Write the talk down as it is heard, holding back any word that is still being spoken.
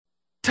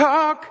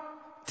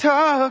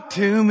Talk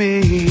to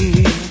me.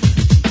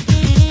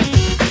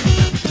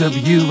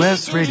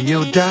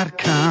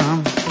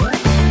 WSRadio.com.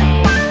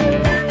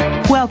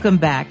 Welcome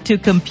back to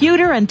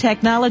Computer and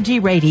Technology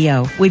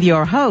Radio with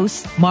your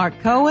hosts, Mark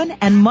Cohen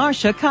and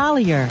Marcia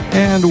Collier.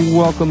 And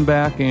welcome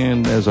back,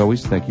 and as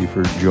always, thank you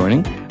for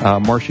joining.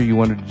 Marcia, you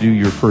wanted to do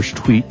your first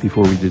tweet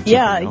before we did something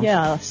else?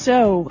 Yeah.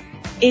 So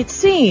it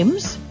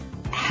seems,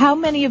 how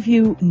many of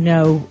you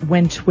know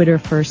when Twitter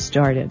first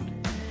started?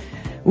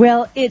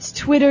 Well, it's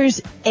Twitter's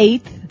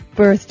 8th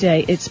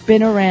birthday. It's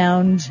been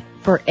around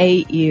for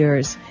 8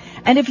 years.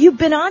 And if you've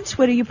been on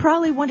Twitter, you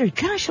probably wondered,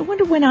 gosh, I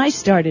wonder when I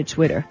started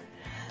Twitter.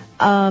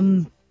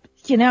 Since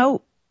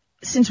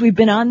we've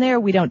been on there,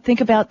 we don't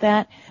think about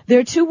that. There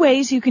are two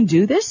ways you can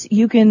do this.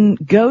 You can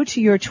go to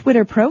your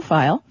Twitter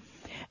profile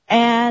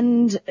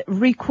and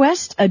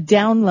request a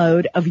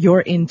download of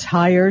your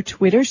entire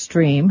Twitter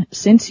stream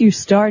since you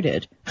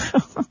started,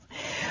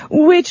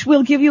 which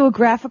will give you a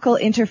graphical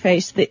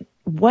interface that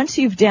once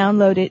you've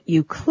downloaded it,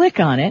 you click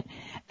on it,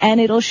 and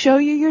it'll show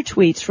you your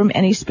tweets from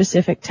any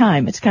specific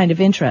time. It's kind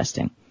of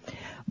interesting.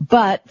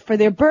 But for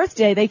their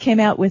birthday, they came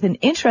out with an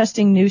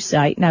interesting new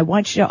site, and I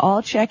want you to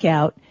all check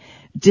out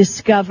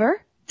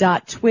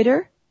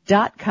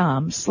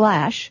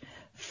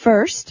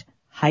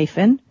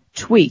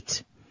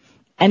discover.twitter.com/first-tweet.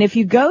 And if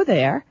you go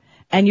there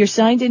and you're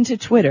signed into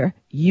Twitter,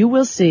 you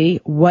will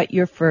see what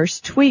your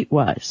first tweet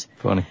was.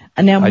 Funny.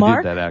 Now,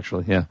 Mark, I did that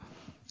actually, yeah.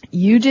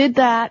 You did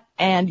that,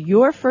 and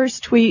your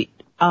first tweet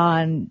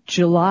on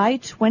July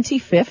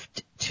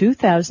 25th,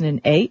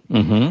 2008,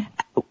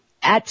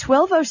 at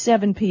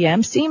 12:07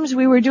 p.m. Seems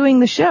we were doing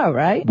the show,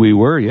 right? We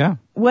were, yeah.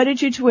 What did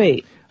you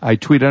tweet? I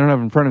don't have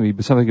it in front of me,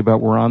 but something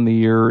about we're on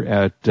the air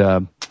at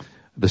the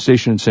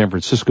station in San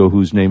Francisco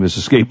whose name is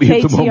escaping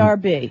me at the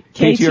moment.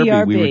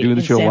 KTRB. We were doing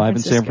the show live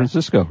in San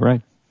Francisco,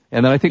 right.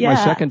 And then I think my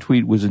second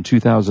tweet was in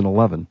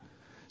 2011.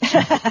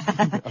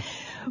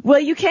 Well,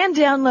 you can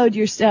download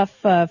your stuff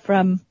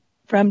from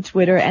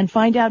Twitter and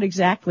find out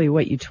exactly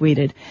what you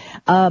tweeted.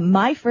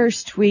 My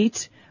first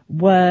tweet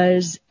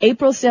was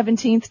April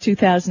 17th,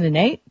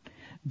 2008.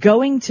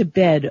 Going to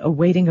bed,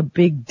 awaiting a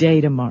big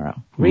day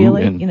tomorrow.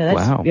 Really? Ooh, that's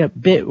wow. a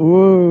bit,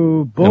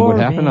 boring. And what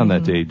happened on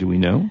that day? Do we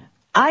know?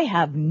 I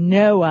have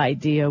no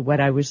idea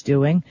what I was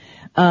doing.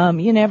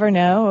 You never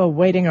know,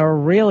 awaiting a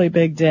really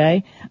big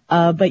day.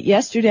 But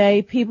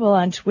yesterday, people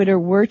on Twitter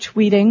were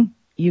tweeting.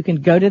 You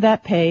can go to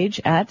that page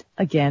at,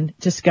 again,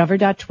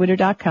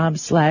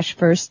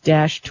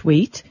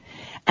 discover.twitter.com/first-tweet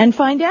and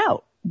find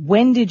out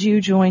when did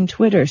you join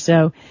Twitter.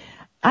 So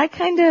I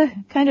kind of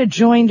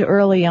joined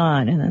early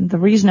on, and the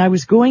reason I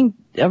was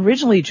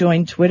originally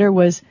joined Twitter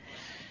was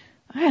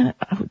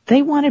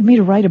they wanted me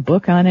to write a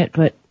book on it,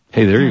 but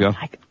hey, there you go.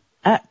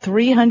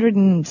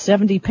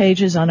 370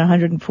 pages on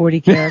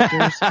 140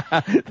 characters.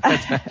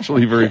 That's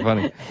actually very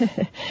funny.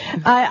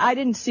 I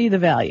didn't see the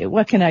value.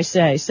 What can I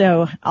say?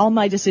 So all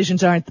my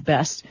decisions aren't the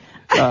best.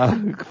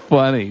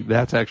 Funny.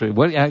 That's actually,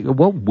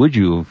 what would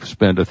you have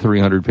spent a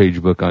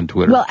 300-page book on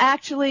Twitter? Well,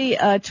 actually,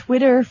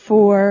 Twitter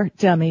for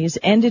Dummies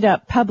ended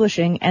up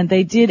publishing, and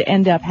they did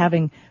end up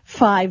having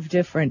 5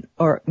 different,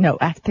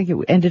 I think it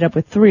ended up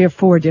with 3 or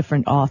 4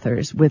 different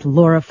authors, with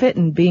Laura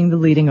Fitton being the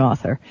leading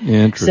author.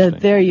 Interesting. So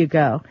there you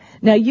go.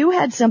 Now, you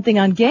had something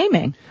on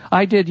gaming.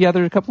 I did, yeah.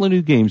 There are a couple of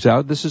new games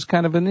out. This is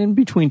kind of an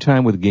in-between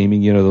time with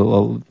gaming.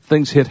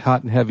 Things hit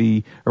hot and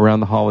heavy around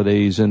the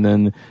holidays, and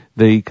then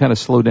they kind of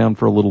slow down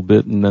for a little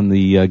bit, and then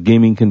the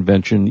gaming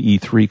convention,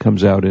 E3,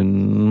 comes out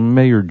in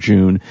May or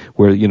June,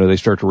 where, they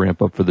start to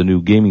ramp up for the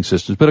new gaming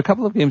systems. But a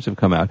couple of games have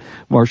come out.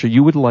 Marcia,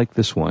 you would like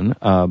this one.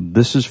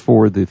 This is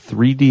for the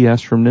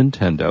 3DS from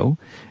Nintendo,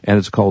 and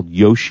it's called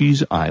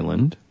Yoshi's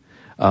Island.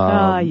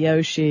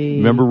 Yoshi.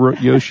 Remember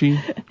Yoshi?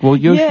 Well,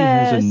 Yoshi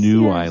has a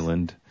new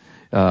island.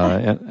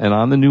 And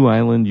on the new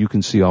island, you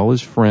can see all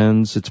his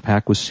friends. It's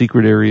packed with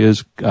secret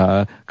areas,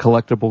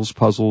 collectibles,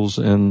 puzzles,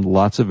 and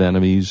lots of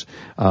enemies.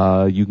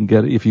 You can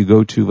get it if you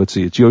go to, it's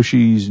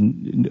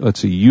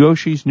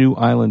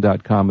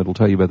Yoshi'sNewIsland.com. It'll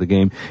tell you about the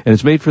game. And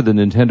it's made for the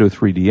Nintendo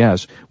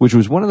 3DS, which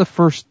was one of the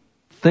first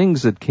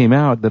things that came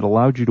out that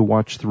allowed you to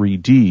watch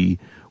 3D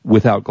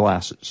without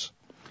glasses.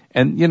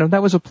 And,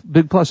 that was a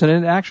big plus.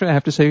 And actually, I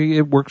have to say,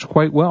 it works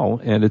quite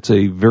well. And it's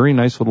a very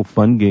nice little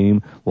fun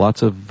game.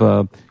 Lots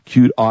of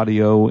cute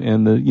audio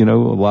and,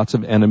 lots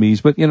of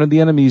enemies. But, the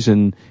enemies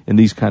in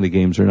these kind of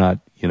games are not,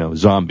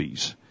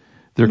 zombies.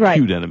 They're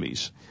cute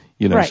enemies.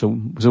 Right. So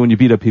when you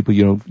beat up people,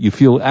 you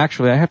feel,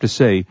 actually, I have to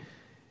say,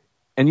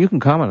 and you can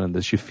comment on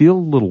this, you feel a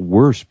little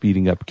worse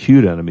beating up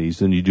cute enemies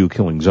than you do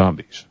killing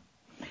zombies.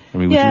 I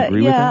mean, would you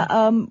agree with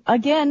that?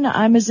 Again,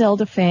 I'm a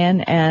Zelda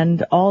fan,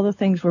 and all the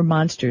things were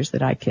monsters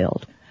that I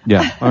killed.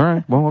 Yeah, all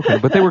right. Well, okay.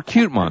 But they were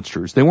cute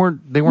monsters. They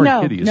weren't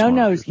hideous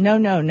monsters.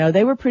 No.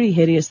 They were pretty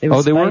hideous. They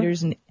were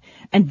spiders and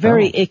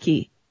very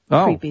icky,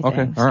 creepy things.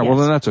 Okay. All right. Yes. Well,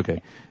 then that's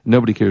okay.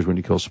 Nobody cares when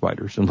you kill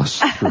spiders,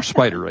 unless you're a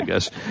spider, I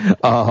guess.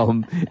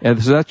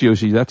 And so that's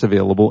Yoshi. That's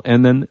available.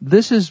 And then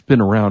this has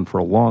been around for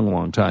a long,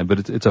 long time,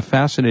 but it's a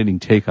fascinating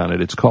take on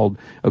it. It's called,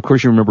 of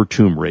course, you remember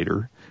Tomb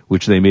Raider,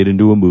 which they made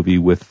into a movie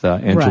with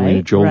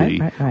Angelina Jolie.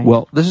 Right.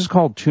 Well, this is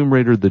called Tomb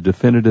Raider: The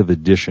Definitive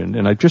Edition,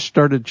 and I just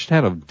had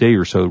a day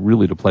or so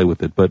really to play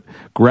with it, but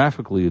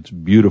graphically it's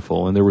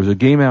beautiful. And there was a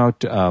game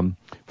out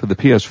for the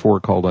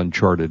PS4 called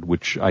Uncharted,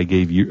 which I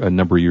gave you a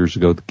number of years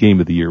ago. The Game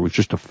of the Year. It was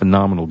just a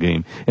phenomenal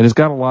game, and it's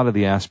got a lot of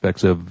the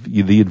aspects of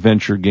the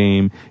adventure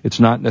game. It's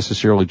not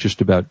necessarily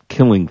just about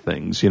killing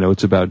things,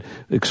 it's about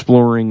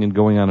exploring and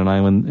going on an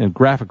island, and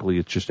graphically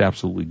it's just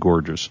absolutely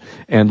gorgeous.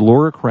 And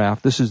Laura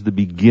Croft, this is the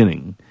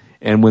beginning,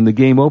 and when the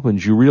game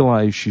opens you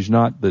realize she's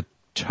not the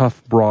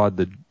tough broad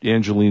that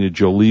Angelina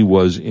Jolie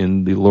was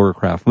in the Laura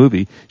Croft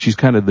movie. She's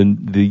kind of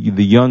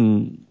the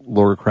young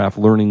Laura Croft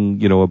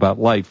learning, about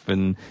life,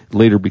 and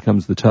later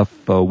becomes the tough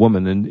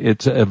woman. And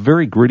it's a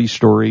very gritty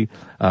story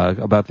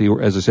about the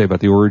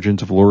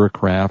origins of Laura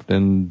Croft.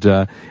 And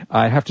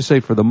I have to say,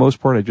 for the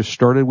most part, I just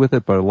started with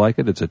it, but I like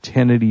it. It's a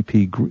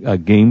 1080p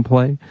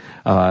gameplay.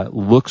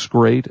 Looks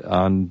great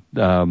on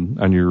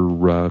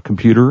your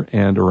computer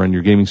or on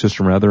your gaming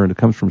system rather, and it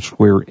comes from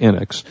Square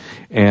Enix.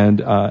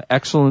 And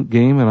excellent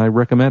game, and I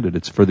recommend it.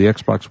 It's for the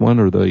Xbox One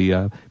or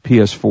the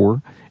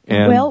PS4.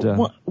 And,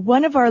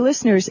 one of our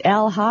listeners,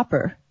 Al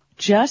Hopper,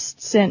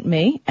 just sent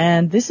me,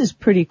 and this is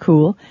pretty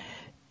cool,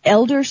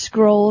 Elder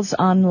Scrolls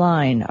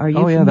Online. Are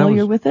you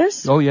familiar with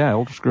this? Oh, yeah,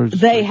 Elder Scrolls.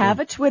 They have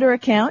a Twitter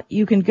account.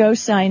 You can go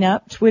sign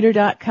up,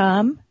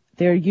 twitter.com.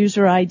 Their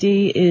user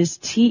ID is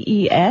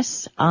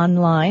TES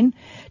Online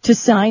to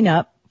sign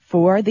up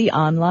for the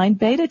online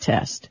beta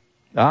test.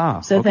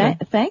 So okay.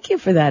 Thank you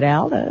for that,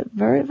 Al.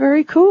 Very,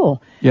 very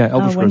cool. Yeah,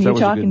 Elder Scrolls, when you're that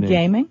was talking a good name.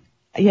 Gaming.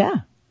 Yeah.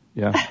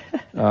 Yeah.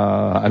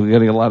 I'm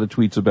getting a lot of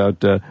tweets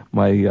about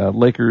my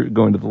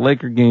going to the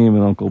Laker game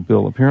and Uncle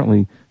Bill.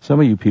 Apparently, some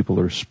of you people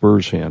are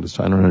Spurs fans.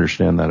 I don't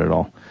understand that at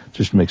all. It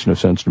just makes no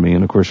sense to me.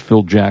 And, of course,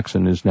 Phil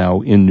Jackson is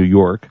now in New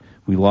York.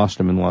 We lost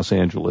him in Los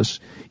Angeles,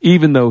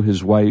 even though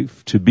his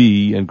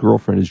wife-to-be and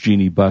girlfriend is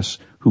Jeannie Buss,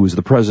 who is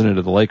the president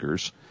of the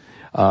Lakers.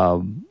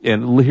 And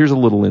here's a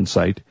little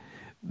insight.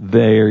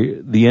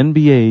 The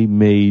NBA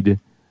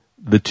made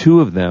the two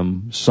of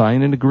them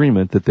sign an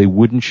agreement that they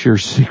wouldn't share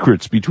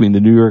secrets between the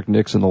New York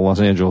Knicks and the Los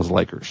Angeles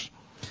Lakers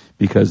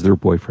because they're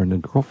boyfriend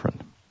and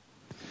girlfriend.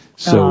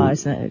 So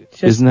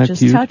isn't that just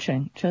cute?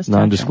 Touching?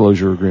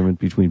 Non-disclosure agreement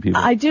between people.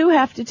 I do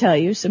have to tell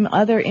you some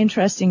other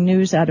interesting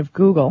news out of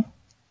Google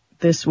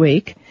this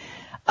week.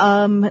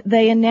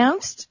 They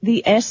announced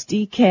the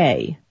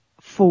SDK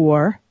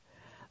for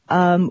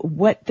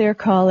what they're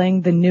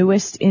calling the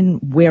newest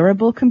in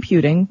wearable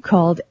computing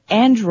called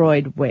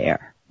Android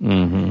Wear.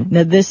 Mm-hmm.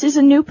 Now, this is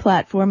a new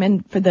platform,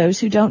 and for those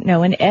who don't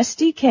know, an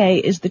SDK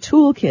is the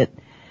toolkit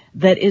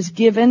that is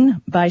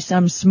given by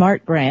some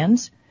smart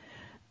brands,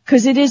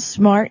 because it is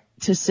smart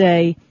to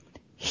say,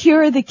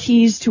 here are the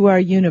keys to our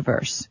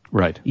universe.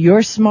 Right.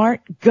 You're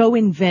smart, go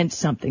invent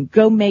something,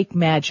 go make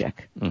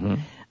magic.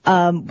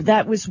 Mm-hmm.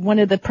 That was one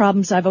of the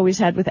problems I've always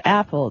had with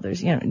Apple.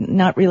 There's,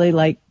 not really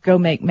like go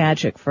make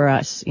magic for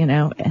us,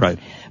 Right.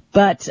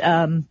 But,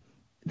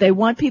 they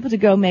want people to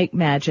go make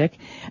magic,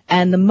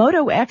 and the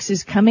Moto X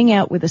is coming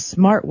out with a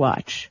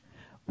smartwatch,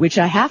 which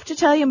I have to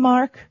tell you,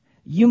 Mark,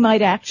 you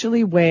might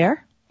actually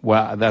wear.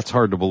 Wow, that's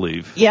hard to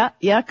believe. Yeah,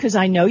 because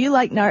I know you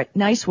like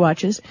nice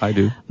watches. I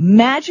do.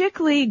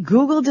 Magically,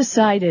 Google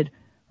decided,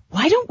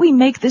 why don't we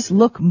make this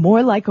look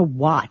more like a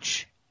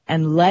watch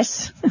and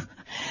less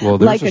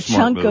like a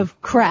chunk of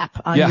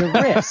crap on your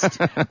wrist,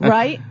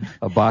 right?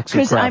 A box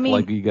of crap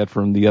like you get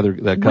from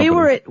that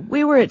company.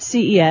 We were at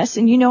CES,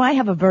 and I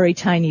have a very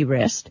tiny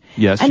wrist.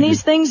 Yes. And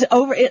these things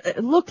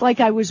it looked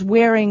like I was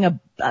wearing a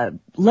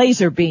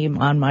laser beam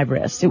on my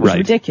wrist. It was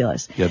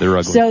ridiculous. Yeah, they're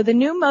ugly. So the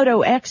new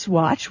Moto X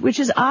watch, which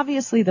is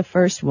obviously the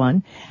first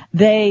one,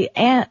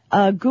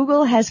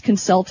 Google has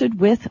consulted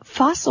with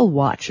Fossil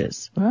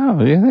watches.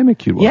 Oh, yeah, they make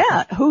cute watches.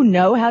 Yeah, who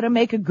know how to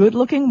make a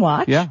good-looking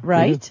watch,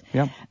 right?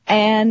 Yeah.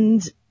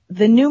 And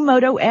the new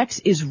Moto X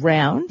is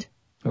round.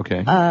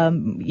 Okay.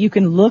 You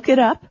can look it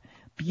up.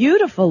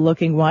 Beautiful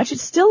looking watch.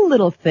 It's still a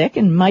little thick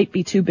and might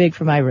be too big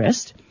for my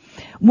wrist.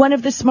 One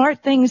of the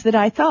smart things that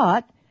I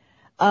thought,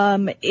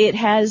 it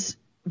has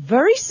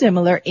very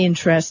similar,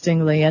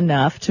 interestingly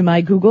enough, to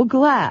my Google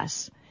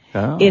Glass.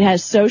 Oh. It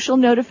has social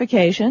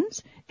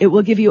notifications. It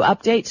will give you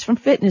updates from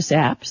fitness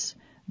apps,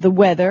 the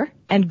weather,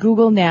 and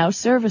Google Now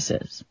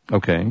services.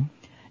 Okay.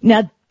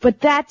 Now, but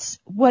that's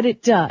what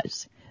it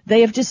does.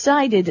 They have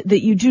decided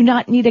that you do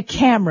not need a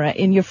camera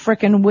in your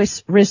frickin'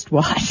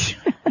 wristwatch.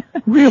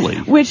 Really?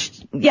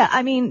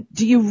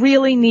 Do you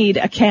really need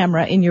a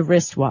camera in your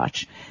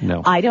wristwatch?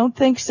 No. I don't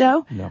think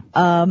so. No.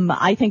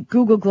 I think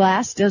Google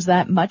Glass does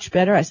that much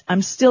better.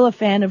 I'm still a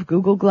fan of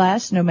Google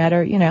Glass, no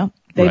matter,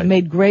 they've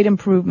made great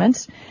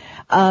improvements.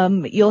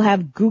 You'll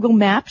have Google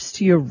Maps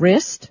to your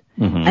wrist.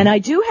 Mm-hmm. And I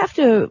do have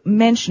to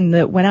mention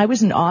that when I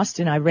was in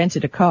Austin, I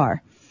rented a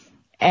car,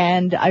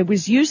 and I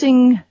was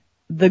using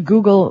the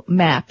Google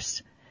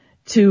Maps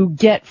to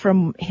get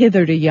from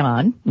hither to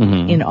yon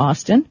in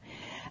Austin.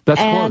 That's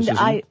close,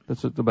 isn't it?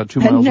 That's about 2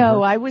 miles No,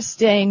 apart. I was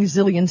staying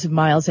zillions of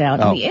miles out.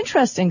 Oh. And the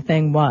interesting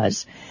thing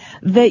was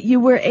that you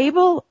were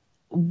able,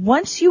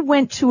 once you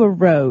went to a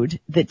road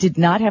that did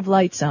not have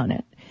lights on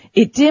it,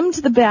 it dimmed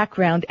the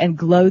background and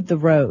glowed the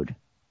road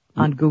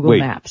on Google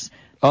Maps.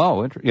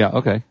 Oh, yeah,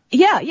 okay.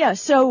 Yeah.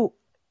 So,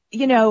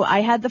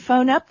 I had the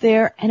phone up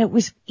there, and it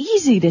was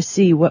easy to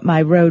see what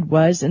my road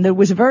was, and there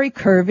was a very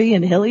curvy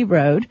and hilly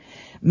road.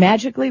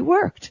 Magically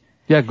worked.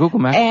 Yeah, Google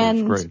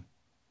Maps works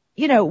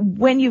great.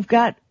 When you've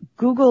got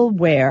Google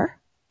Wear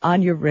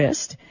on your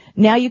wrist,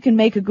 now you can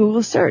make a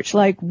Google search,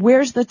 like,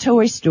 where's the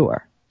toy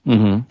store?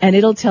 Mm-hmm. And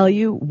it'll tell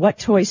you what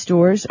toy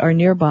stores are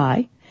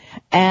nearby.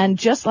 And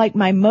just like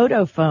my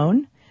Moto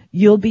phone,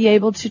 you'll be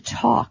able to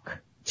talk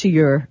to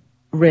your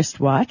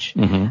wristwatch,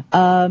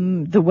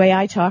 the way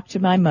I talk to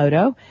my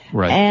Moto.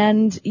 Right.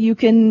 And you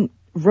can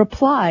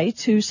reply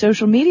to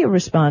social media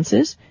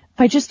responses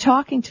by just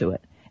talking to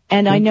it.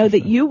 And I know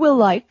that you will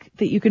like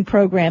that you can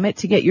program it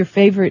to get your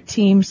favorite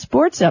team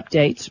sports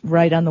updates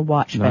right on the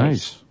watch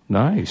face.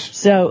 Nice.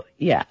 So,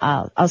 yeah,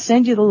 I'll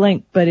send you the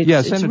link, but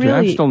it's send it really,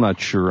 to me. I'm still not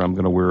sure I'm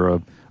going to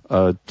wear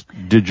a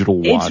digital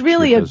watch. It's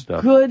really a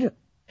good,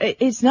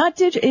 it's not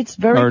digital, it's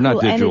very cool. Or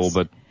not digital,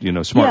 but,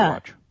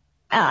 smartwatch.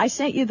 Yeah, I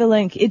sent you the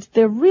link.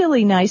 They're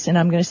really nice, and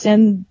I'm going to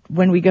send,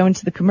 when we go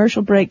into the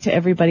commercial break, to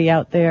everybody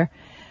out there.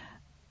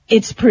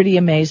 It's pretty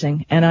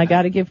amazing, and I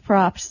got to give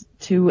props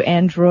to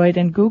Android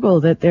and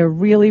Google that they're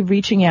really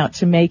reaching out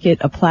to make it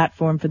a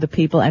platform for the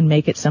people and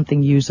make it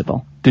something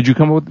usable. Did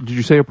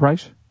you say a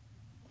price?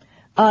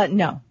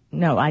 No,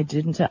 I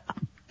didn't.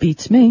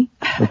 Beats me.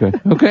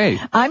 Okay.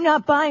 I'm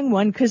not buying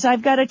one because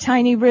I've got a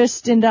tiny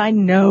wrist and I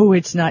know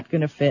it's not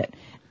going to fit.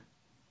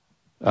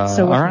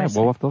 So all right.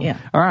 Well,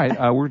 all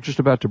right. We're just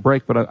about to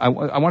break, but I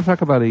want to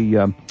talk about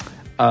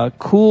a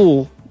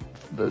cool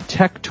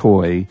tech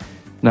toy.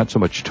 Not so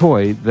much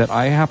toy, that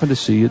I happened to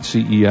see at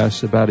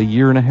CES about a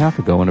year and a half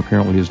ago and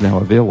apparently is now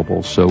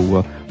available. So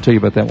I'll tell you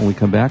about that when we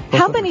come back.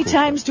 How many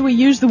times do we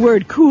use the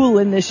word cool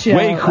in this show?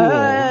 Way cool.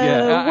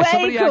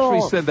 Somebody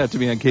actually said that to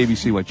me on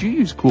KBC once. You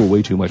use cool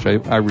way too much. I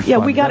responded. Yeah,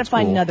 we got to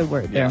find another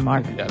word there,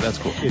 Mark. Yeah, that's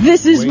cool.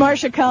 This is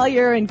Marcia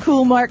Collier and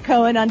Cool Mark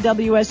Cohen on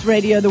WS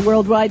Radio, the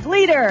worldwide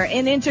leader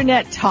in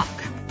Internet talk.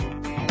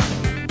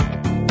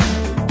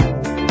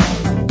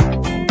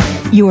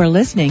 You are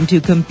listening to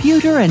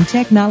Computer and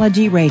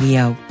Technology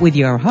Radio with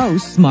your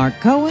hosts, Mark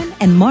Cohen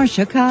and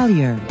Marcia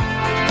Collier.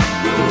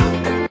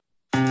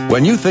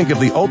 When you think of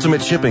the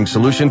ultimate shipping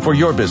solution for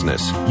your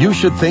business, you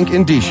should think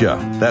Indicia.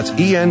 That's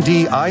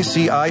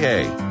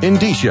E-N-D-I-C-I-A.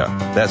 Indicia.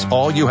 That's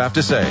all you have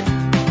to say.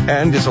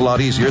 And it's a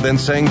lot easier than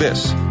saying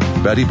this.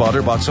 Betty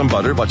Butter bought some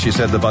butter, but she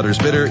said the butter's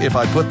bitter. If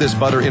I put this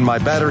butter in my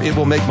batter, it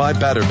will make my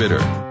batter bitter.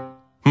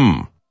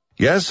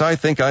 Yes, I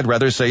think I'd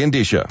rather say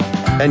Indicia.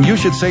 And you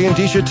should say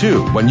Indicia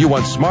too when you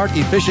want smart,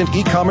 efficient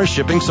e-commerce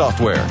shipping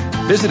software.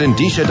 Visit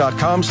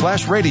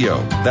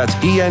Indicia.com/radio. That's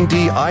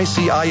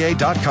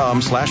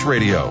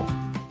ENDICIA.com/radio.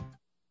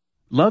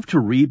 Love to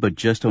read but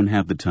just don't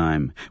have the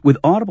time? With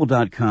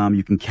Audible.com,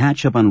 you can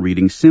catch up on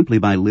reading simply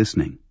by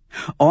listening.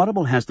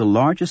 Audible has the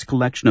largest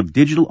collection of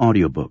digital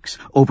audiobooks,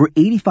 over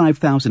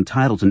 85,000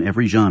 titles in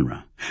every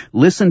genre.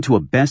 Listen to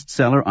a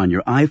bestseller on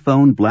your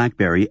iPhone,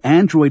 BlackBerry,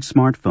 Android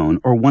smartphone,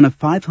 or one of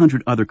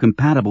 500 other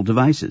compatible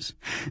devices.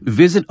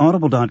 Visit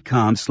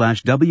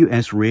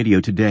audible.com/WS Radio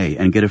today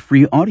and get a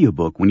free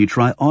audiobook when you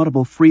try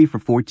Audible free for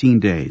 14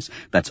 days.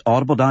 That's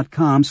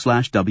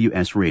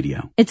audible.com/WS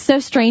Radio. It's so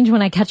strange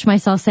when I catch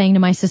myself saying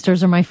to my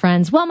sisters or my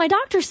friends, well, my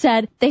doctor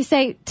said, they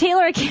say,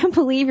 Taylor, I can't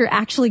believe you're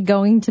actually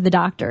going to the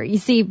doctor. You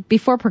see,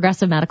 before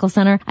Progressive Medical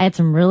Center, I had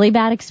some really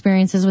bad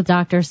experiences with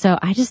doctors, so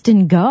I just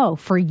didn't go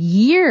for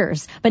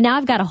years. But now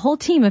I've got a whole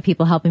team of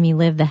people helping me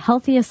live the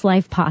healthiest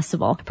life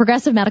possible.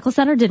 Progressive Medical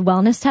Center did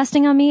wellness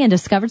testing on me and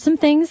discovered some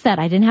things that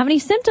I didn't have any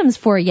symptoms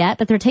for yet,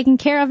 but they're taken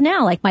care of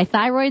now. Like my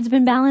thyroid's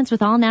been balanced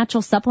with all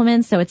natural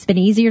supplements, so it's been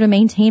easier to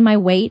maintain my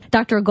weight.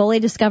 Dr.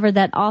 Agole discovered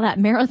that all that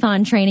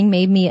marathon training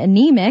made me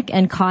anemic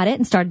and caught it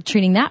and started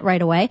treating that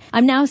right away.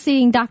 I'm now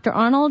seeing Dr.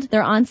 Arnold,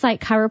 their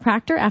on-site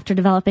chiropractor, after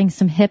developing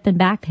some hip and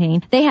back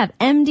pain. They have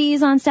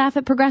MDs on staff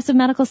at Progressive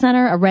Medical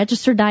Center, a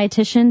registered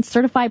dietitian,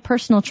 certified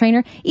personal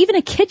trainer, even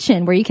a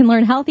kitchen where you can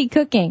learn healthy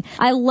cooking.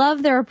 I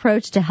love their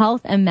approach to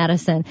health and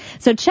medicine.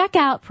 So check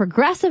out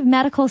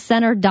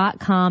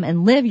progressivemedicalcenter.com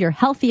and live your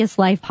healthiest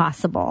life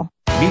possible.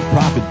 Meet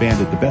Profit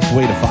Bandit, the best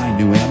way to find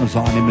new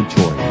Amazon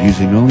inventory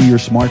using only your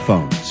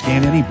smartphone.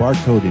 Scan any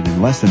barcode and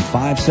in less than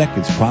 5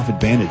 seconds, Profit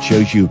Bandit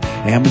shows you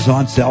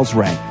Amazon sales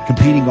rank,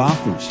 competing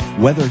offers,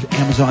 whether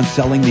Amazon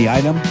selling the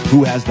item,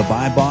 who has the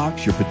buy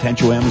box, your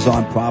potential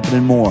Amazon profit,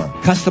 and more.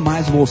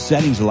 Customizable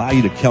settings allow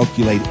you to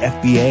calculate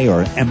FBA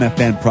or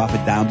MFN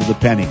profit down to the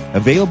penny.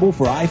 Available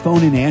for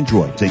iPhone and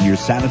Android, and your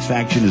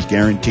satisfaction is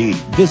guaranteed.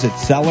 Visit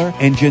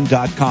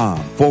sellerengine.com/.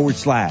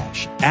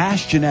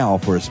 Ask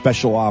Janelle for a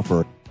special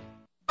offer.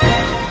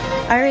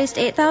 I raised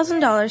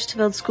 $8,000 to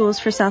build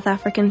schools for South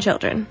African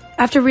children.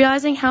 After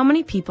realizing how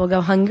many people go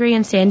hungry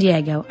in San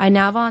Diego, I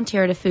now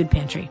volunteer at a food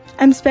pantry.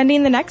 I'm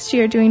spending the next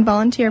year doing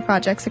volunteer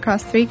projects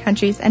across 3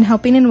 countries and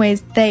helping in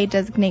ways they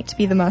designate to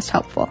be the most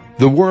helpful.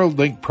 The World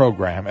Link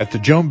program at the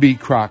Joan B.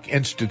 Kroc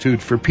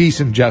Institute for Peace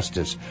and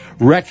Justice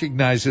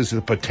recognizes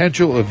the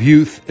potential of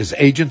youth as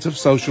agents of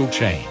social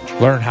change.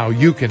 Learn how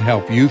you can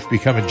help youth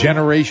become a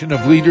generation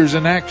of leaders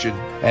in action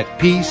at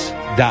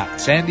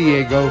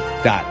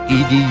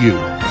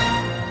peace.sandiego.edu.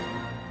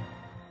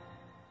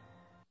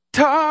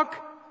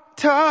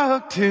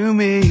 Talk to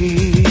me.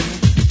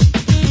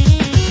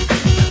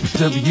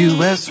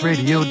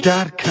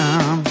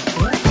 WSRadio.com.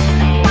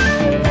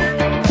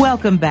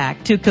 Welcome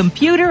back to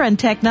Computer and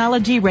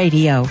Technology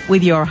Radio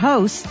with your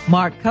hosts,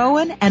 Mark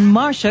Cohen and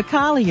Marcia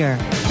Collier.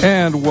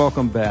 And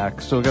welcome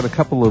back. So I've got a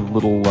couple of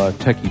little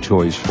techie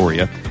toys for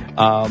you.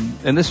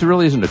 And this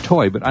really isn't a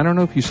toy, but I don't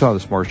know if you saw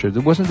this, Marcia.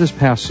 It wasn't this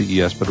past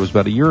CES, but it was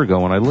about a year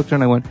ago, and I looked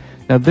and I went,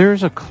 now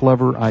there's a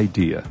clever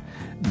idea.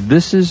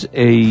 This is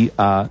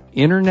a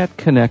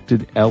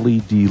internet-connected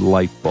LED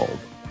light bulb.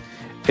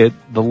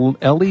 The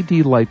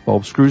LED light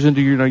bulb screws into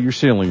your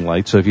ceiling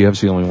light. So if you have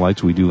ceiling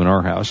lights, we do in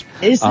our house.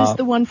 Is this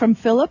the one from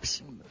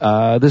Philips?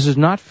 This is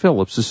not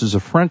Philips. This is a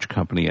French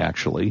company,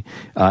 actually.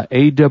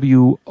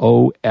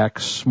 AWOX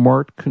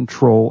Smart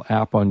Control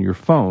app on your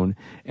phone.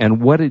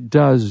 And what it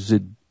does is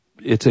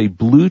it's a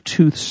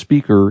Bluetooth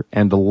speaker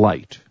and a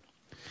light.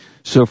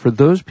 So for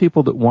those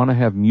people that want to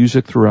have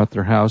music throughout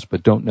their house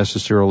but don't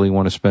necessarily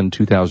want to spend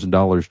 $2,000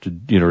 or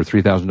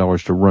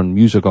 $3,000 to run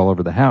music all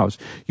over the house,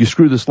 you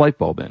screw this light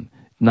bulb in.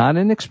 Not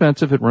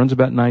inexpensive. It runs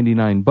about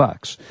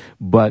 $99,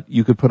 but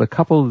you could put a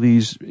couple of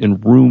these in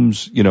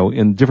rooms,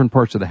 in different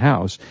parts of the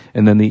house,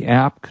 and then the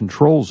app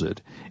controls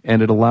it,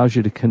 and it allows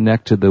you to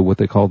connect to what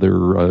they call their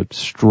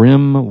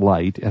Strim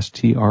light,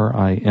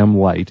 STRIM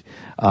light,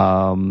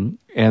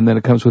 and then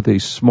it comes with a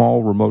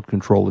small remote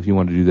control if you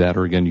want to do that,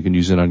 or again, you can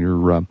use it on your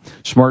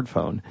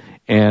smartphone.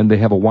 And they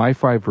have a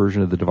Wi-Fi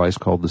version of the device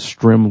called the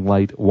Strim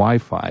Light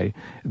Wi-Fi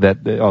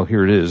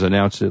here it is,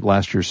 announced at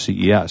last year's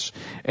CES.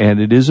 And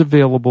it is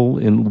available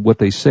in what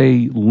they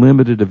say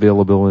limited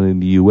availability in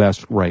the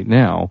U.S. right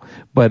now,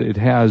 but it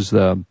has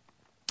the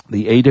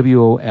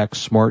AWOX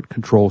Smart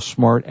Control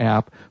Smart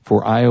app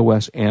for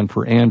iOS and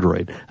for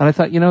Android. And I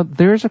thought,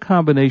 there's a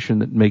combination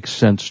that makes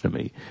sense to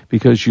me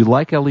because you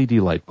like LED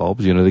light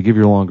bulbs, they give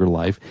you a longer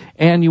life,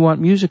 and you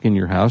want music in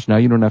your house. Now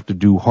you don't have to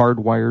do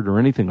hardwired or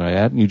anything like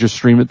that, and you just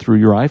stream it through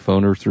your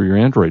iPhone or through your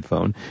Android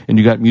phone, and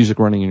you got music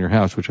running in your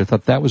house, which I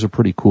thought that was a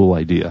pretty cool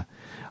idea.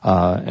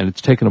 And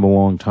it's taken them a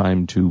long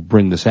time to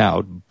bring this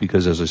out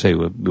because, as I say, it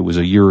was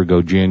a year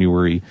ago,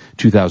 January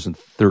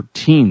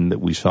 2013, that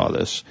we saw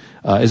this.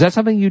 Is that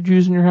something you'd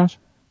use in your house?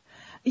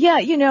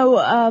 Yeah,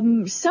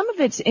 some of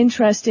it's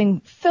interesting.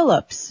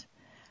 Philips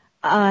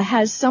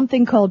has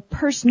something called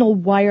personal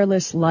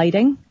wireless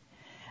lighting.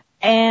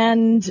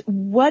 And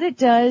what it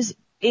does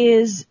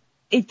is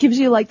it gives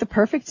you like the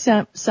perfect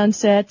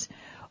sunset,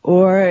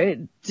 or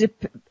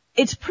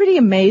it's pretty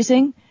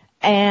amazing.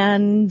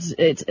 And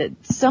it's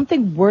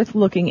something worth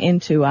looking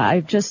into.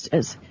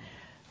 As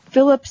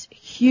Philips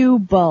Hue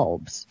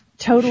bulbs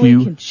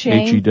totally can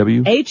change.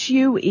 H-E-W?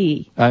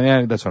 H-U-E.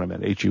 Yeah, that's what I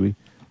meant, H-U-E.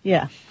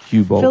 Yeah.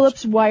 Hue bulbs.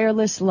 Philips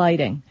wireless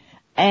lighting.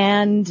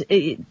 And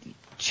it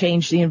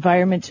change the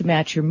environment to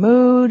match your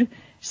mood,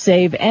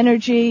 save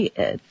energy.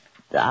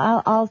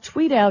 I'll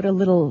tweet out a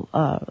little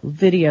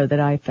video that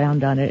I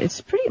found on it.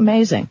 It's pretty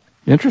amazing.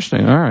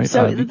 Interesting. All right.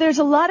 So there's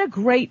a lot of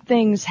great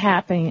things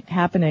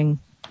happening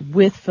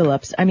with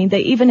Philips. I mean, they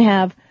even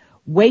have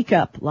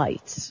wake-up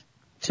lights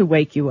to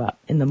wake you up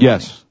in the morning.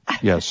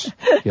 Yes.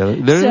 Yeah,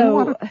 there's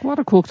a lot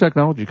of cool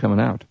technology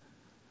coming out.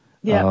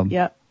 Yeah. All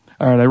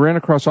right, I ran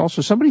across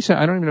also, somebody said,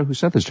 I don't even know who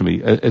sent this to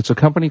me. It's a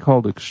company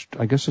called,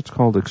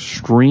 called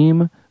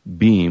Extreme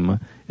Beam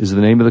is the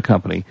name of the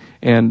company.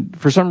 And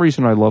for some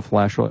reason I love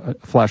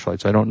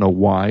flashlights. I don't know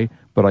why,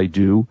 but I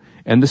do.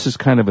 And this is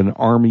kind of an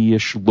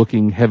army-ish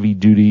looking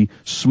heavy-duty,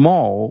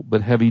 small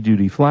but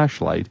heavy-duty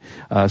flashlight,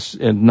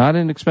 and not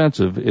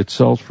inexpensive. It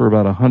sells for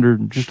about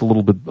just a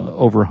little bit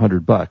over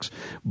 $100,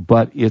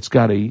 but it's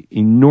got a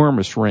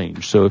enormous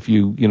range. So if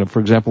you for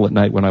example, at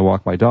night when I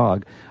walk my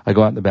dog, I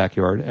go out in the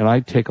backyard and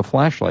I take a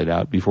flashlight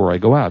out before I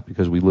go out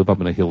because we live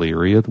up in a hilly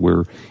area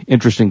where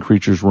interesting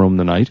creatures roam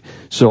the night.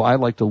 So I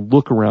like to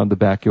look around the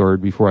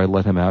backyard before I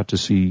let him out to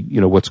see,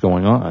 what's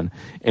going on.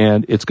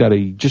 And it's got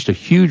just a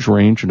huge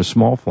range and a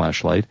small flashlight.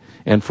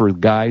 And for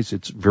guys,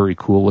 it's very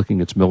cool looking.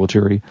 It's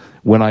military.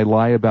 When I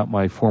lie about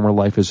my former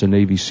life as a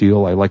Navy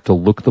SEAL, I like to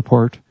look the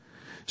part.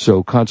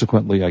 So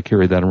consequently, I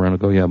carry that around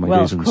and go, yeah, my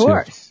days in the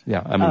SEALs.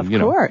 Yeah, I mean, you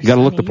got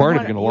to look the part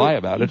if you're going to lie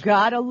about it. You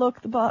got to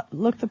look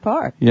the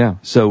part. Yeah.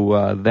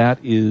 So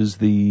that is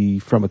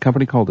from a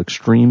company called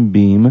Extreme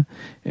Beam,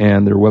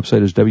 and their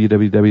website is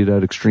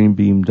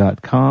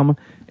www.extremebeam.com.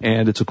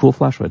 And it's a cool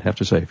flashlight, I have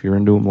to say. If you're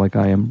into them like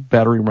I am,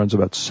 battery runs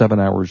about 7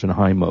 hours in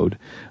high mode,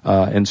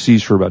 and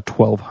sees for about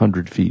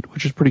 1,200 feet,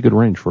 which is pretty good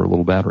range for a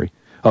little battery.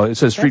 Oh, it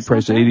says street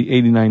price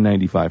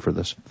 $89.95 for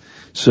this.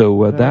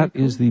 So that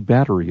is the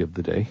battery of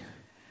the day.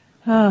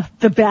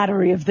 The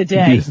battery of the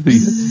day. Guess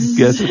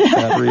the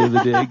battery of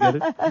the day. Get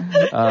it?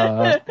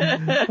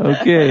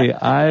 Okay,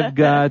 I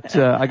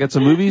got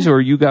some movies, or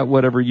you got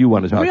whatever you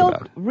want to talk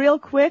about. Real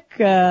quick,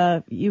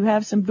 you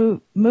have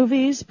some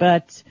movies,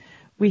 but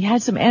we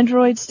had some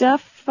Android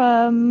stuff.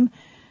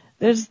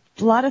 There's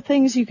a lot of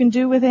things you can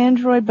do with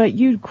Android, but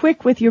you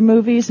quick with your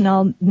movies, and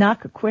I'll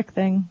knock a quick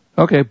thing.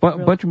 Okay,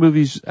 bunch of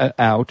movies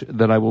out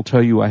that I will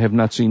tell you I have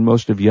not seen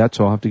most of yet,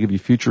 so I'll have to give you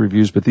future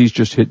reviews, but these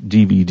just hit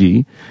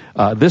DVD.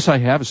 This I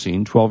have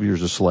seen, 12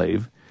 Years a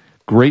Slave.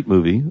 Great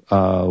movie.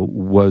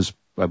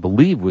 I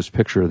believe was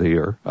Picture of the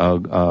Year,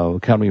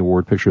 Academy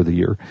Award Picture of the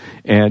Year.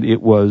 And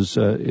it was,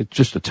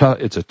 it's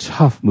a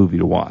tough movie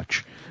to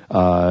watch.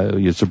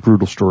 It's a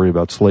brutal story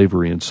about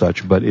slavery and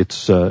such, but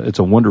it's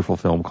a wonderful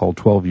film called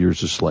 12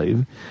 Years a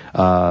Slave.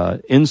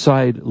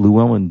 Inside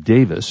Llewellyn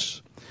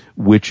Davis,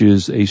 which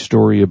is a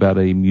story about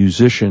a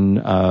musician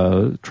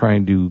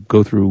trying to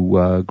go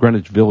through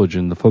Greenwich Village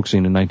in the folk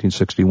scene in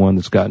 1961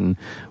 that's gotten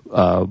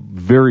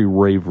very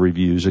rave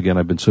reviews. Again,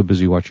 I've been so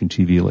busy watching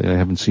TV lately, I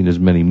haven't seen as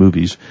many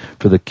movies.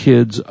 For the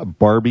kids,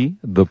 Barbie,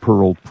 the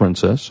Pearl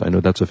Princess. I know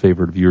that's a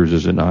favorite of yours,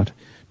 is it not?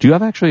 Do you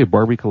have actually a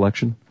Barbie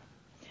collection?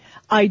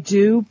 I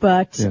do,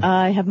 but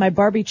I have my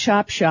Barbie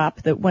chop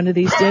shop that one of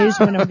these days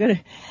when I'm going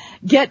to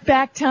get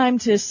back time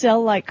to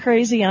sell like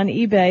crazy on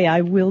eBay,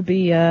 I will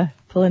be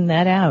pulling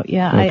that out.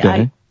 Yeah,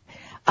 okay.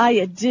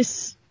 I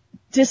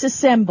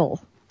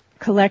disassemble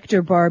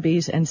collector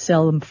Barbies and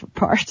sell them for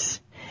parts.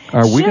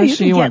 Are we going to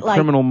see you on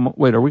Criminal?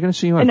 Wait, are we going to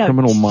see you on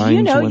Criminal Minds? Do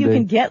you know one you day?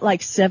 can get like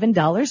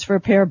 $7 for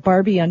a pair of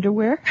Barbie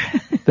underwear?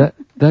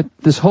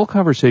 This whole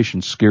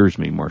conversation scares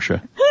me,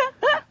 Marcia.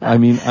 I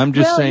mean, I'm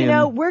just saying.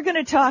 Well, we're going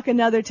to talk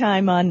another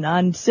time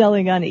on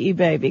selling on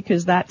eBay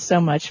because that's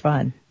so much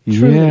fun.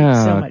 Truly,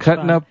 so much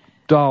cutting fun. up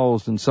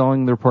dolls and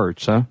selling their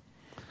parts, huh?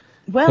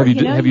 Well,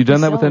 have you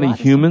done that with any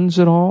humans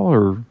at all,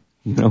 or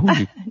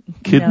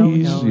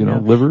kidneys, no.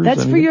 livers?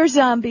 That's for your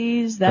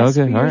zombies. That's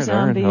for your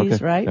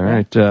zombies, right? All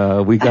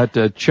right. We got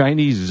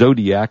Chinese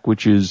Zodiac,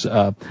 which is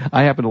I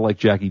happen to like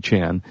Jackie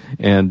Chan,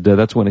 and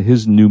that's one of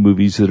his new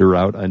movies that are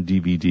out on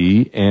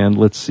DVD. And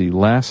let's see,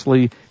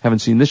 lastly, haven't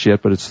seen this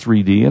yet, but it's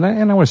 3D, and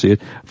I want to see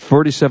it.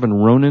 47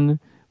 Ronin,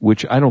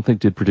 which I don't think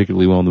did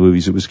particularly well in the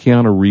movies. It was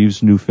Keanu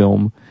Reeves' new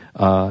film,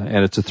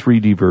 and it's a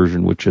 3D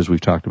version, which, as we've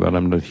talked about,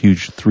 I'm not a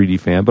huge 3D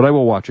fan, but I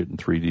will watch it in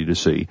 3D to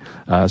see.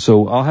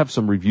 So I'll have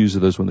some reviews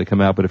of those when they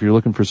come out, but if you're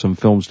looking for some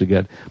films to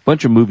get, a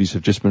bunch of movies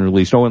have just been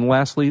released. Oh, and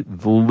lastly,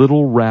 The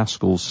Little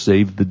Rascals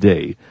Saved the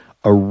Day,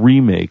 a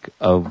remake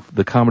of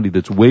the comedy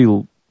that's way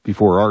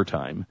before our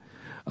time.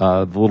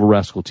 The Little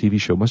Rascal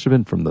TV show must have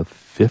been from the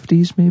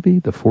 50s, maybe?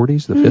 The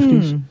 40s, the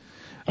 50s?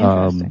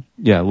 Interesting.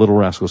 Little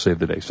Rascal Saved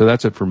the Day. So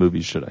that's it for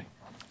movies today.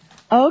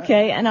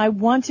 Okay, and I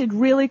wanted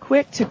really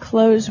quick to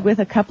close with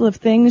a couple of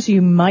things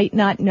you might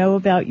not know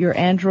about your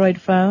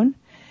Android phone.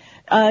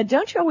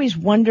 Don't you always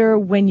wonder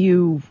when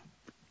you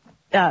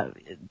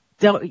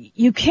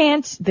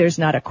can't, there's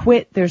not a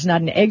quit, there's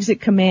not an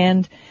exit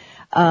command.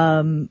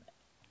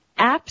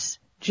 Apps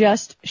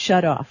just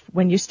shut off.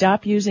 When you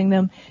stop using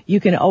them, you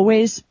can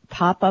always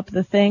pop up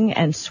the thing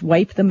and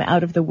swipe them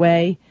out of the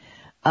way.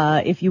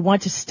 If you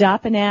want to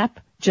stop an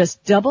app,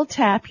 just double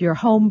tap your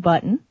home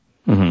button,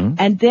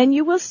 and then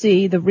you will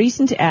see the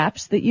recent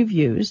apps that you've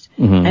used,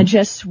 and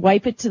just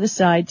swipe it to the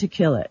side to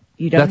kill it.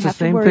 You don't have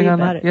to worry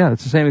about it. Yeah,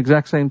 it's the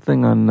exact same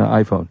thing on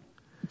iPhone.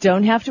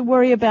 Don't have to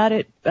worry about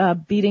it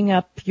beating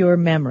up your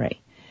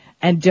memory.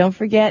 And don't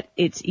forget,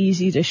 it's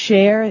easy to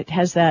share. It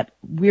has that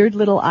weird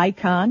little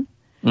icon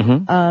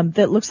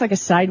that looks like a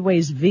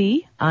sideways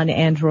V on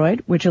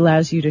Android, which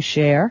allows you to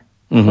share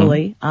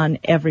fully on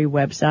every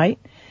website.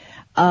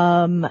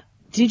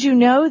 Did you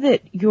know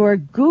that your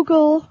the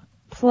Google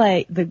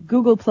Play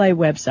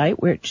website,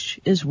 which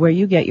is where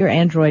you get your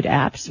Android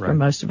apps for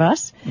most of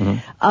us,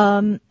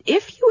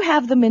 if you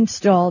have them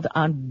installed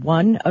on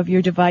one of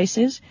your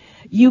devices,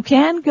 you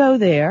can go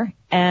there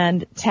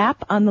and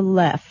tap on the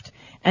left,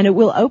 and it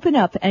will open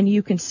up and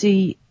you can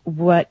see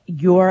what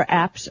your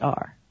apps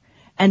are.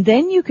 And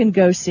then you can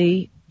go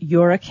see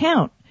your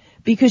account,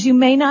 because you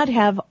may not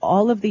have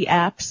all of the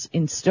apps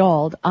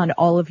installed on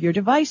all of your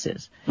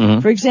devices.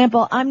 For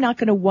example, I'm not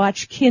going to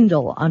watch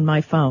Kindle on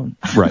my phone.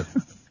 Right.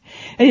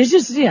 It's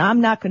just,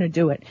 I'm not going to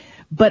do it.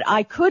 But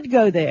I could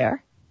go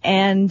there,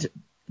 and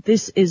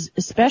this is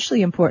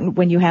especially important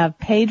when you have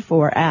paid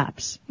for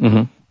apps,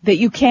 that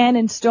you can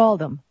install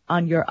them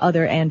on your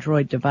other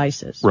Android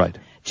devices. Right.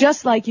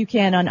 Just like you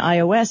can on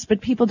iOS,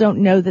 but people don't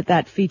know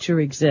that feature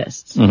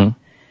exists.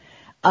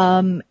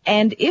 And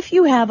if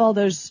you have all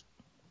those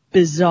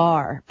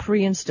bizarre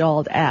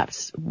pre-installed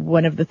apps,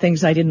 one of the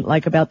things I didn't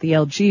like about the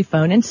LG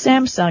phone, and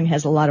Samsung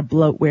has a lot of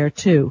bloatware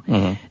too.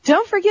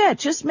 Don't forget,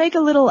 just make a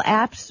little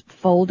apps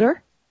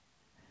folder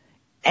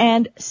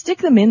and stick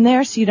them in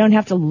there so you don't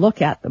have to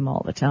look at them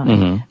all the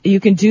time.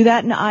 You can do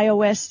that in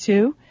iOS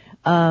too.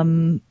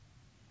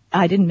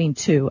 I didn't mean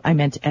to, I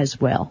meant as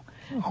well.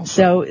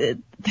 So,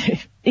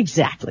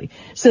 exactly.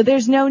 So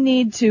there's no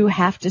need to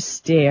have to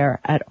stare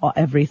at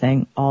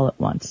everything all at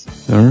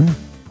once. All right.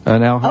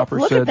 And Al Hopper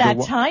look said, at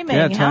that timing.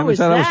 Yeah, How is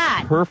that? That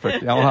was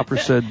perfect. Al Hopper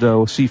said,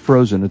 see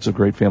Frozen. It's a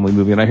great family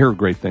movie, and I hear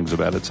great things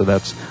about it. So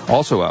that's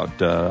also out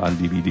on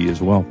DVD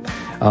as well.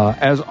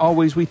 As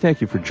always, we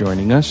thank you for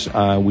joining us.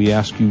 We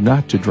ask you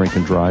not to drink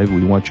and drive.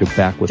 We want you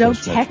back with us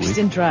next week. Don't text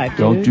and drive,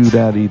 Don't do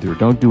that either.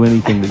 Don't do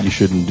anything that you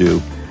shouldn't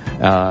do.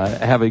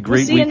 Have a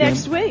great weekend. We'll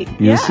see you next week.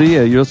 You'll see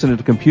you. You're listening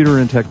to Computer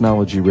and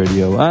Technology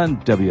Radio on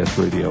WS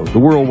Radio, the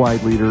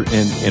worldwide leader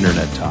in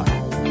Internet talk.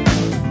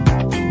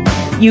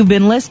 You've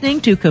been listening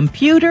to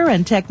Computer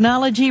and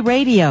Technology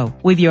Radio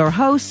with your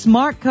hosts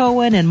Mark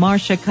Cohen and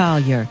Marcia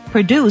Collier.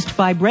 Produced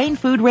by Brain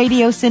Food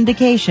Radio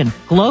Syndication,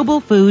 global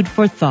food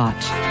for thought.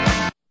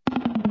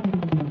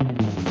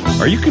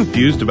 Are you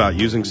confused about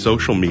using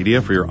social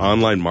media for your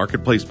online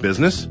marketplace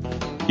business?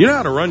 You know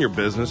how to run your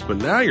business, but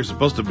now you're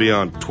supposed to be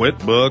on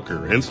Twitbook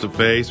or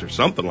InstaFace or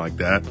something like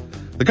that.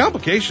 The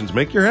complications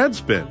make your head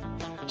spin.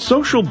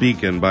 Social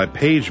Beacon by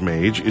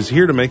PageMage is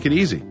here to make it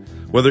easy.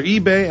 Whether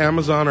eBay,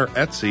 Amazon, or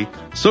Etsy,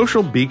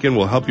 Social Beacon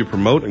will help you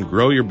promote and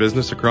grow your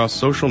business across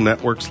social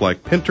networks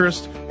like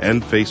Pinterest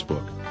and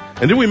Facebook.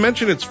 And did we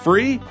mention it's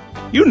free?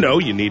 You know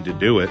you need to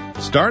do it.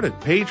 Start at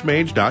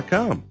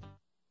pagemage.com.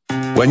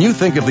 When you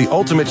think of the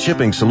ultimate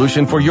shipping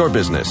solution for your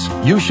business,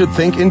 you should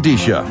think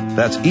Indicia.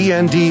 That's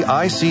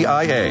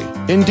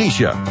ENDICIA.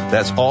 Indicia.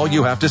 That's all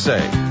you have to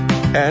say.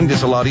 And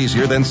it's a lot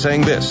easier than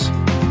saying this.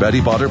 Betty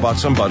Butter bought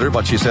some butter,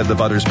 but she said the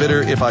butter's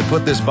bitter. If I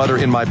put this butter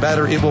in my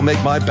batter, it will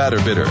make my batter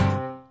bitter.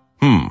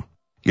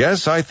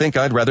 Yes, I think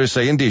I'd rather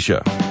say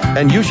Indicia.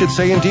 And you should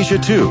say Indicia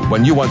too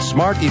when you want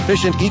smart,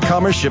 efficient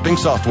e-commerce shipping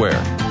software.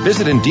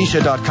 Visit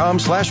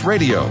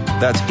Indicia.com/radio.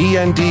 That's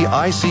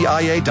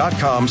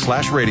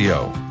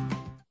ENDICIA.com/radio.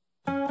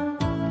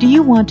 Do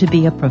you want to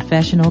be a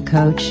professional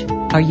coach?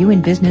 Are you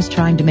in business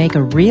trying to make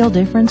a real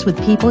difference with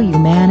people you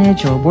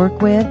manage or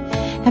work with?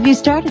 Have you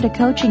started a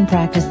coaching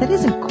practice that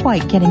isn't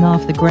quite getting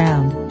off the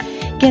ground?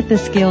 Get the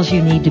skills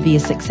you need to be a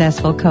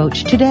successful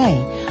coach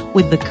today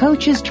with the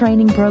Coaches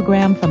Training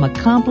Program from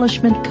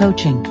Accomplishment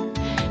Coaching.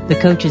 The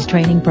Coaches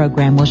Training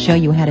Program will show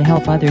you how to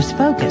help others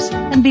focus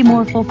and be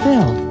more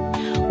fulfilled.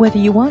 Whether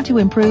you want to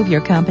improve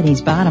your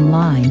company's bottom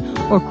line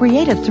or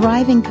create a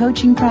thriving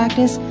coaching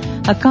practice,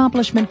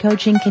 Accomplishment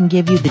Coaching can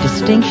give you the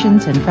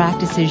distinctions and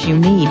practices you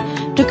need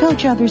to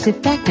coach others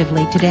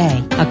effectively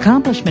today.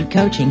 Accomplishment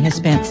Coaching has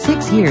spent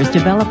 6 years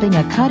developing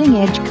a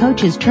cutting-edge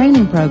coaches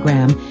training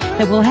program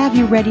that will have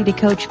you ready to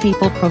coach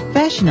people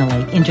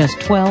professionally in just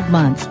 12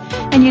 months,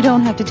 and you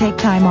don't have to take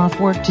time off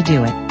work to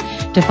do it.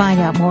 To find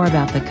out more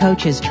about the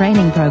Coaches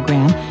Training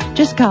Program,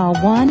 just call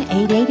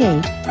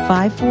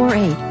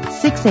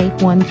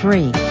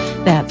 1-888-548-6813.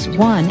 That's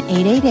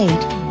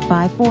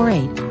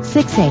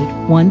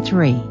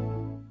 1-888-548-6813.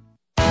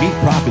 Meet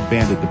Profit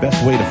Bandit, the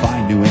best way to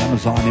find new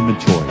Amazon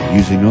inventory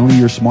using only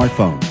your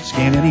smartphone.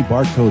 Scan any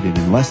barcode and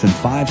in less than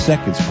 5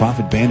 seconds,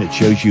 Profit Bandit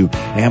shows you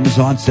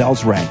Amazon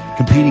sales rank,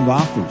 competing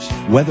offers,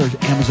 whether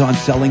Amazon's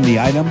selling the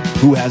item,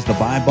 who has the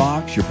buy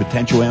box, your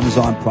potential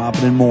Amazon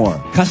profit, and more.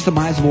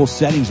 Customizable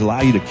settings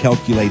allow you to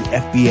calculate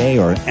FBA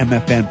or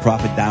MFN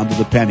profit down to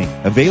the penny.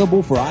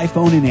 Available for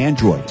iPhone and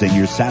Android, and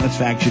your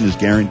satisfaction is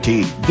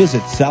guaranteed.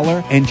 Visit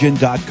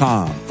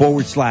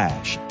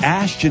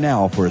sellerengine.com/Ask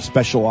Janelle for a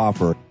special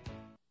offer.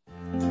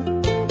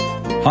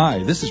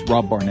 Hi, this is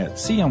Rob Barnett,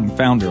 CEO and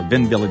founder of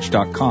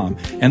VinVillage.com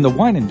and the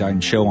Wine and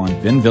Dine Show on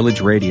Vin Village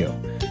Radio.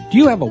 Do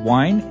you have a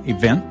wine,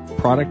 event,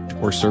 product,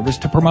 or service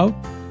to promote?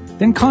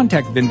 Then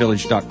contact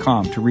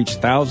VinVillage.com to reach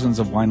thousands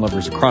of wine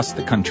lovers across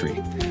the country.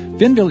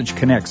 Vin Village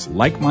connects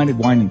like-minded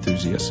wine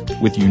enthusiasts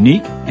with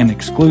unique and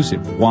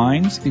exclusive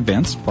wines,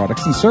 events,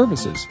 products, and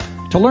services.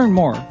 To learn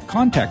more,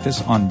 contact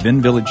us on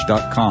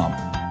VinVillage.com.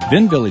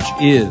 Vin Village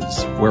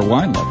is where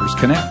wine lovers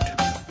connect.